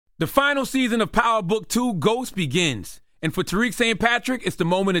The final season of Power Book 2, Ghost, begins. And for Tariq St. Patrick, it's the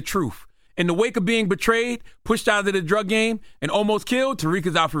moment of truth. In the wake of being betrayed, pushed out of the drug game, and almost killed, Tariq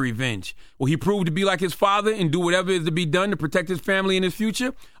is out for revenge. Will he prove to be like his father and do whatever is to be done to protect his family and his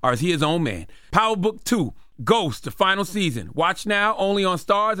future? Or is he his own man? Power Book 2, Ghost, the final season. Watch now only on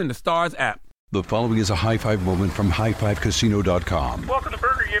Starz and the Starz app. The following is a high five moment from highfivecasino.com. Welcome to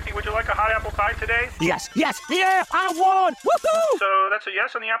Burger Yippee. Would you like a hot apple pie today? Yes, yeah, I won! Woohoo! So that's a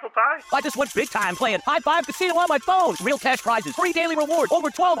yes on the apple pie? I just went big time playing High Five Casino on my phone. Real cash prizes, free daily rewards, over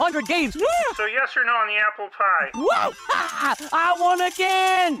 1,200 games. Yeah! So yes or no on the apple pie? Whoa! I won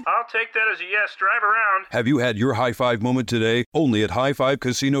again! I'll take that as a yes. Drive around. Have you had your high five moment today? Only at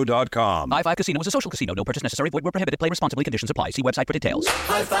highfivecasino.com. High Five Casino is a social casino. No purchase necessary. Void where prohibited. Play responsibly. Conditions apply. See website for details.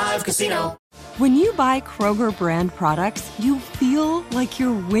 High Five Casino. When you buy Kroger brand products, you feel like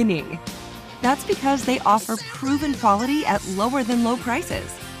you're winning. That's because they offer proven quality at lower than low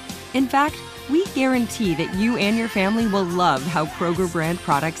prices. In fact, we guarantee that you and your family will love how Kroger brand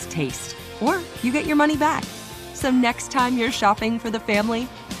products taste, or you get your money back. So next time you're shopping for the family,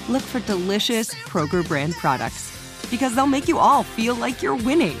 look for delicious Kroger brand products, because they'll make you all feel like you're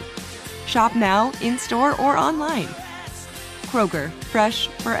winning. Shop now, in-store, or online. Kroger, fresh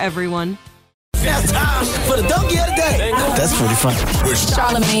for everyone. Now time for the donkey of the day. That's pretty funny.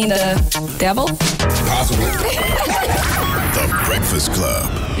 Charlamagne the devil? Possibly. The Breakfast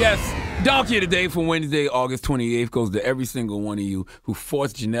Club. Yes, Donkey of the Day for Wednesday, August 28th goes to every single one of you who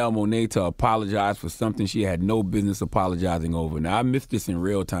forced Janelle Monáe to apologize for something she had no business apologizing over. Now, I missed this in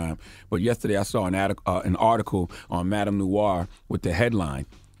real time, but yesterday I saw an article on Madame Noir with the headline,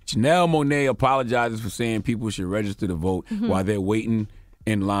 Janelle Monáe apologizes for saying people should register to vote while they're waiting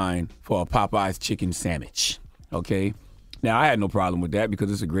in line for a Popeye's chicken sandwich, okay? Now, I had no problem with that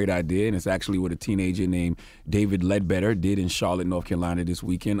because it's a great idea, and it's actually what a teenager named David Ledbetter did in Charlotte, North Carolina this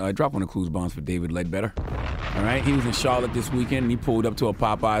weekend. Drop on the clues bonds for David Ledbetter, all right? He was in Charlotte this weekend, and he pulled up to a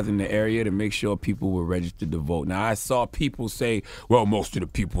Popeye's in the area to make sure people were registered to vote. Now, I saw people say, well, most of the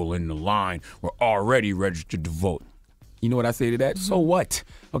people in the line were already registered to vote. You know what I say to that? So what?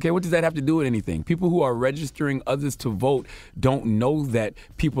 Okay, what does that have to do with anything? People who are registering others to vote don't know that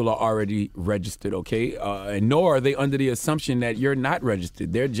people are already registered, okay? And nor are they under the assumption that you're not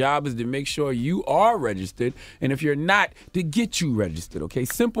registered. Their job is to make sure you are registered, and if you're not, to get you registered, okay?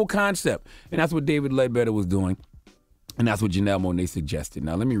 Simple concept. And that's what David Ledbetter was doing, and that's what Janelle Monáe suggested.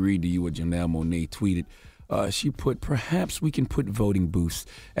 Now, let me read to you what Janelle Monáe tweeted. She put, perhaps we can put voting booths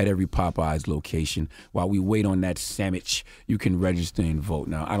at every Popeye's location. While we wait on that sandwich, you can register and vote.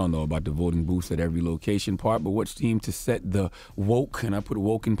 Now, I don't know about the voting booths at every location part, but what seemed to set the woke, and I put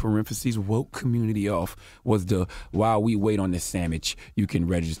woke in parentheses, woke community off, was the while we wait on the sandwich, you can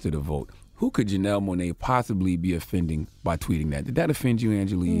register to vote. Who could Janelle Monáe possibly be offending by tweeting that? Did that offend you,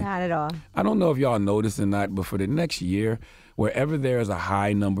 Angeline? Not at all. I don't know if y'all noticed or not, but for the next year, wherever there is a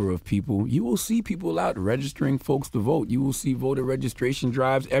high number of people, you will see people out registering folks to vote. You will see voter registration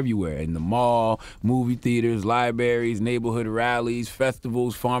drives everywhere, in the mall, movie theaters, libraries, neighborhood rallies,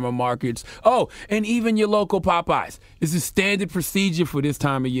 festivals, farmer markets. Oh, and even your local Popeyes. This is standard procedure for this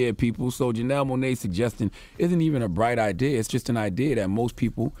time of year, people. So Janelle Monáe's suggestion isn't even a bright idea. It's just an idea that most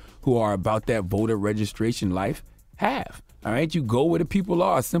people who are about that voter registration life have. All right, you go where the people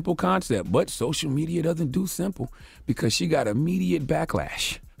are, a simple concept. But social media doesn't do simple because she got immediate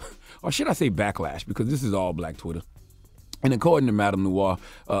backlash. Or should I say backlash, because this is all Black Twitter. And according to Madame Noir,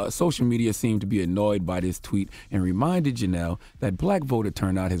 social media seemed to be annoyed by this tweet and reminded Janelle that Black voter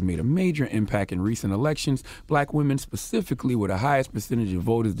turnout has made a major impact in recent elections. Black women specifically were the highest percentage of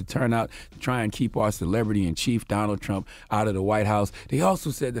voters to turn out to try and keep our celebrity in chief, Donald Trump, out of the White House. They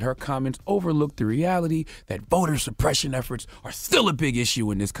also said that her comments overlooked the reality that voter suppression efforts are still a big issue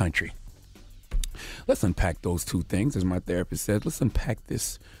in this country. Let's unpack those two things, as my therapist said. Let's unpack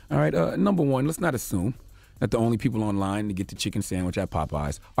this. All right, number one, let's not assume that the only people online to get the chicken sandwich at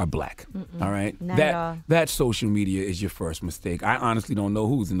Popeyes are Black. All right? That social media is your first mistake. I honestly don't know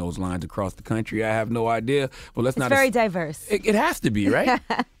who's in those lines across the country. I have no idea. But it's very diverse. It has to be, right?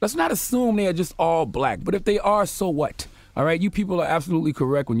 Let's not assume they are just all Black. But if they are, so what? All right, you people are absolutely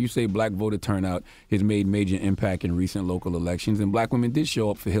correct when you say Black voter turnout has made major impact in recent local elections, and Black women did show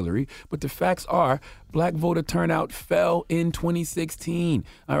up for Hillary. But the facts are Black voter turnout fell in 2016,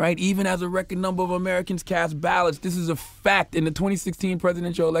 all right? Even as a record number of Americans cast ballots, this is a fact. In the 2016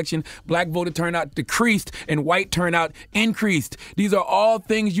 presidential election, Black voter turnout decreased and white turnout increased. These are all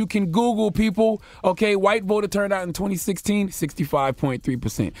things you can Google, people, okay? White voter turnout in 2016,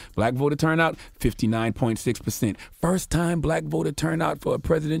 65.3%. Black voter turnout, 59.6%. First time Black voter turnout for a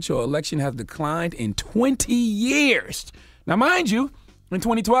presidential election has declined in 20 years. Now, mind you, In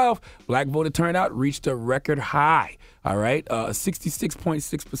 2012, black voter turnout reached a record high, all right,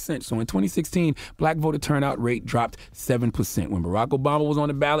 66.6%. So in 2016, black voter turnout rate dropped 7%. When Barack Obama was on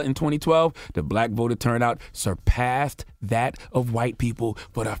the ballot in 2012, the black voter turnout surpassed that of white people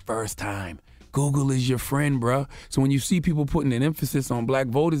for the first time. Google is your friend, bruh. So when you see people putting an emphasis on black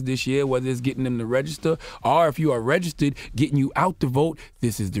voters this year, whether it's getting them to register or if you are registered, getting you out to vote,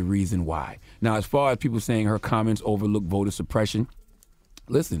 this is the reason why. Now, as far as people saying her comments overlook voter suppression,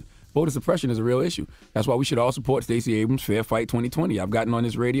 listen, voter suppression is a real issue. That's why we should all support Stacey Abrams' Fair Fight 2020. I've gotten on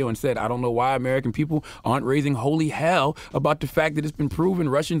this radio and said, I don't know why American people aren't raising holy hell about the fact that it's been proven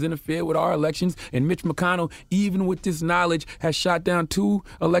Russians interfered with our elections, and Mitch McConnell, even with this knowledge, has shot down 2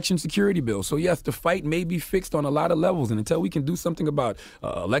 election security bills. So yes, the fight may be fixed on a lot of levels, and until we can do something about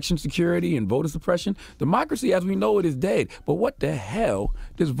election security and voter suppression, democracy as we know it is dead. But what the hell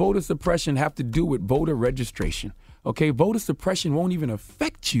does voter suppression have to do with voter registration? Okay, voter suppression won't even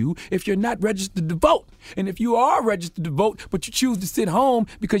affect you if you're not registered to vote. And if you are registered to vote, but you choose to sit home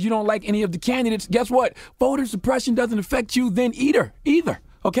because you don't like any of the candidates, guess what? Voter suppression doesn't affect you then either.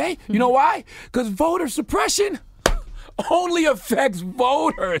 Okay? You know why? Because voter suppression only affects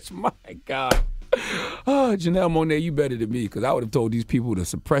voters. My God. Oh, Janelle Monáe, you better than me, because I would have told these people to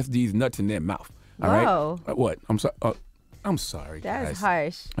suppress these nuts in their mouth. All Whoa. right? What? I'm sorry. I'm sorry, That guys. is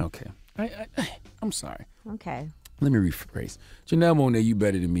harsh. Okay. I'm sorry. Okay. Let me rephrase. Janelle Monáe, you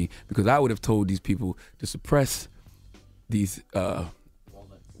better than me, because I would have told these people to suppress these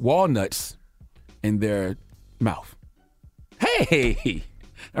walnuts in their mouth. Hey!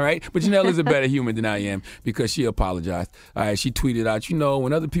 All right? But Janelle is a better human than I am because she apologized. All right, she tweeted out,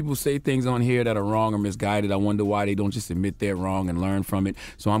 when other people say things on here that are wrong or misguided, I wonder why they don't just admit they're wrong and learn from it.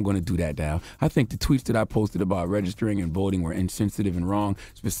 So I'm going to do that now. I think the tweets that I posted about registering and voting were insensitive and wrong.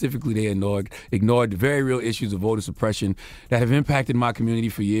 Specifically, they ignored the very real issues of voter suppression that have impacted my community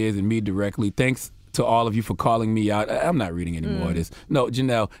for years and me directly. Thanks to all of you for calling me out. I'm not reading any more of this. No,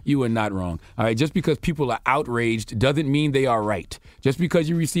 Janelle, you are not wrong. All right, just because people are outraged doesn't mean they are right. Just because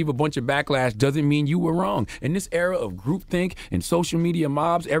you receive a bunch of backlash doesn't mean you were wrong. In this era of groupthink and social media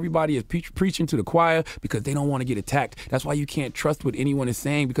mobs, everybody is preaching to the choir because they don't want to get attacked. That's why you can't trust what anyone is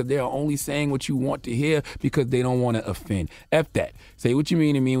saying, because they are only saying what you want to hear because they don't want to offend. F that. Say what you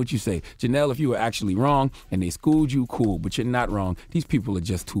mean and mean what you say. Janelle, if you were actually wrong and they schooled you, cool, but you're not wrong. These people are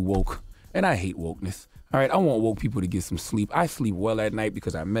just too woke. And I hate wokeness. All right, I want woke people to get some sleep. I sleep well at night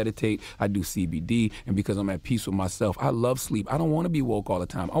because I meditate, I do CBD, and because I'm at peace with myself. I love sleep. I don't want to be woke all the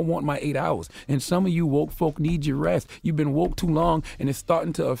time. I want my 8 hours. And some of you woke folk need your rest. You've been woke too long, and it's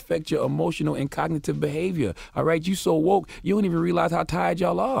starting to affect your emotional and cognitive behavior. All right, you so woke, you don't even realize how tired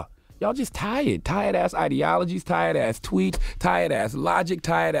y'all are. Y'all just tired. Tired-ass ideologies, tired-ass tweets, tired-ass logic,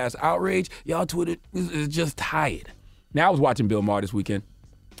 tired-ass outrage. Y'all Twitter is just tired. Now, I was watching Bill Maher this weekend,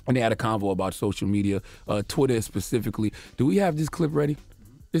 and they had a convo about social media, Twitter specifically. Do we have this clip ready?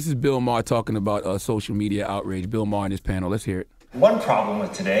 This is Bill Maher talking about social media outrage. Bill Maher in his panel. Let's hear it. One problem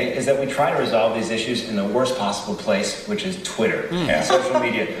with today is that we try to resolve these issues in the worst possible place, which is Twitter and social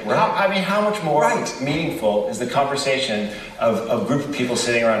media. How much more meaningful is the conversation of a group of people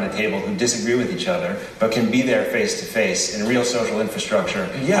sitting around a table who disagree with each other, but can be there face to face in real social infrastructure,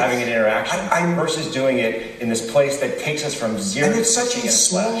 having an interaction, versus doing it in this place that takes us from zero to 60 in a flash. And it's such a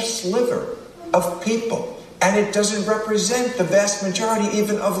small sliver of people, and it doesn't represent the vast majority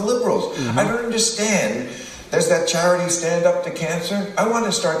even of liberals. I don't understand. There's that charity Stand Up to Cancer. I want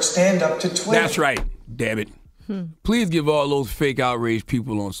to start Stand Up to Twitter. That's right, damn it. Please give all those fake outraged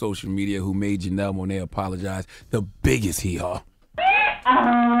people on social media who made Janelle Monáe apologize the biggest hee-haw.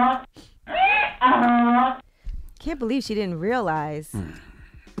 Can't believe she didn't realize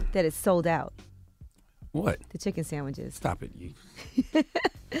that it's sold out. What? The chicken sandwiches. Stop it, you.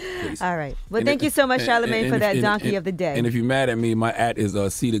 All right. Well, thank you so much, Charlamagne, for that donkey of the day. And if you're mad at me, my at is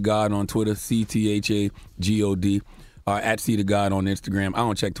C to God on Twitter, CTHAGOD, or at C to God on Instagram. I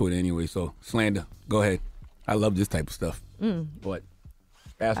don't check Twitter anyway, so slander. Go ahead. I love this type of stuff. What?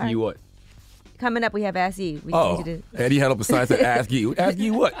 Ask you what? Coming up, we have Ask You. Eddie had up a sign that said Ask You. Ask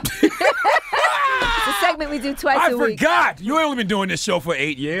You what? It's a segment we do twice a week. I forgot. You ain't only been doing this show for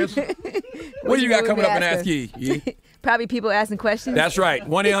 8 years. What do you got coming up in Ask You? Probably people asking questions. That's right.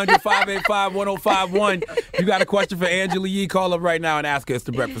 1-800-585-1051. You got a question for Angela Yee, call up right now and ask her. It's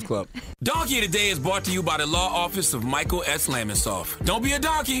The Breakfast Club. Donkey of the Day is brought to you by the law office of Michael S. Lamonsoff. Don't be a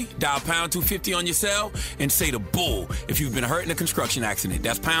donkey. Dial pound 250 on your cell and say the bull if you've been hurt in a construction accident.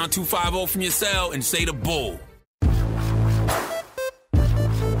 That's pound 250 from your cell and say the bull.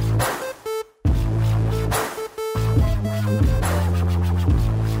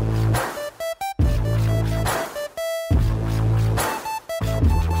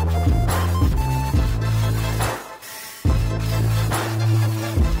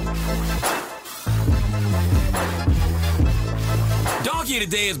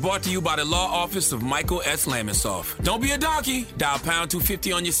 Today is brought to you by the law office of Michael S. Lamonsoff. Don't be a donkey. Dial pound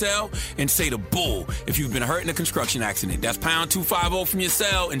 250 on your cell and say the bull if you've been hurt in a construction accident. That's pound 250 from your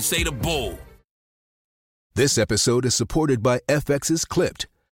cell and say the bull. This episode is supported by FX's Clipped,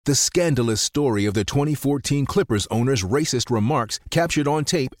 the scandalous story of the 2014 Clippers owner's racist remarks captured on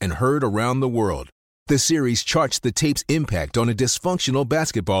tape and heard around the world. The series charts the tape's impact on a dysfunctional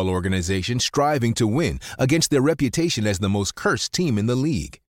basketball organization striving to win against their reputation as the most cursed team in the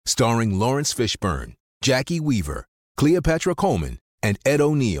league. Starring Lawrence Fishburne, Jackie Weaver, Cleopatra Coleman, and Ed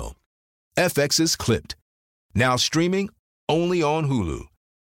O'Neill. FX's Clipped. Now streaming only on Hulu.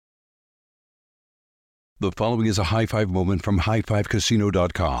 The following is a high-five moment from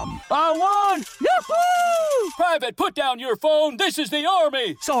highfivecasino.com. I won! Yahoo! Private, put down your phone. This is the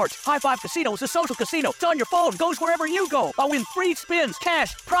Army. Sarge, High Five Casino is a social casino. It's on your phone. Goes wherever you go. I win free spins,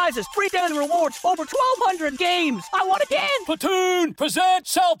 cash, prizes, free daily rewards, over 1,200 games. I won again. Platoon, present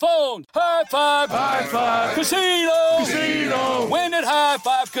cell phone. High Five. High Five. Casino. Casino. Win at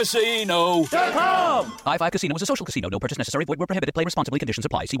highfivecasino.com. High Five Casino is a social casino. No purchase necessary. Void where prohibited. Play responsibly. Conditions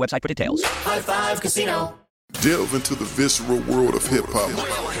apply. See website for details. High Five Casino. Delve into the visceral world of hip-hop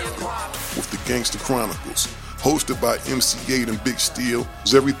with the Gangster Chronicles, hosted by MC Gate and Big Steel.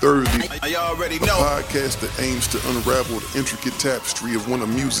 Every Thursday, I already know. A podcast that aims to unravel the intricate tapestry of one of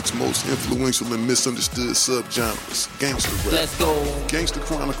music's most influential and misunderstood subgenres, gangster rap. Let's go. Gangster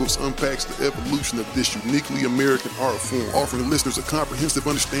Chronicles unpacks the evolution of this uniquely American art form, offering listeners a comprehensive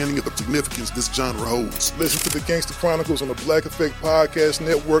understanding of the significance this genre holds. Listen to the Gangster Chronicles on the Black Effect Podcast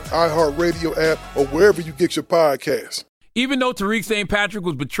Network, iHeartRadio app, or wherever you get your podcasts. Even though Tariq St. Patrick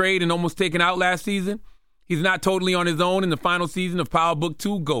was betrayed and almost taken out last season, he's not totally on his own in the final season of Power Book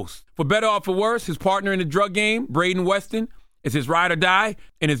 2, Ghost. For better or for worse, his partner in the drug game, Braden Weston, is his ride or die,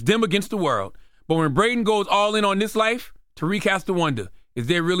 and it's them against the world. But when Braden goes all in on this life, Tariq has to wonder, is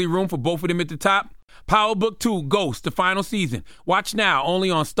there really room for both of them at the top? Power Book 2, Ghost, the final season. Watch now, only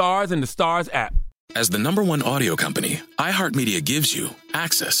on Starz and the Starz app. As the #1 audio company, iHeartMedia gives you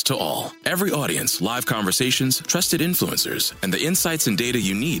access to all. Every audience, live conversations, trusted influencers, and the insights and data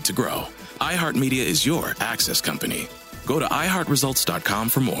you need to grow. iHeartMedia is your access company. Go to iHeartResults.com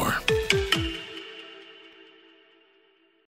for more.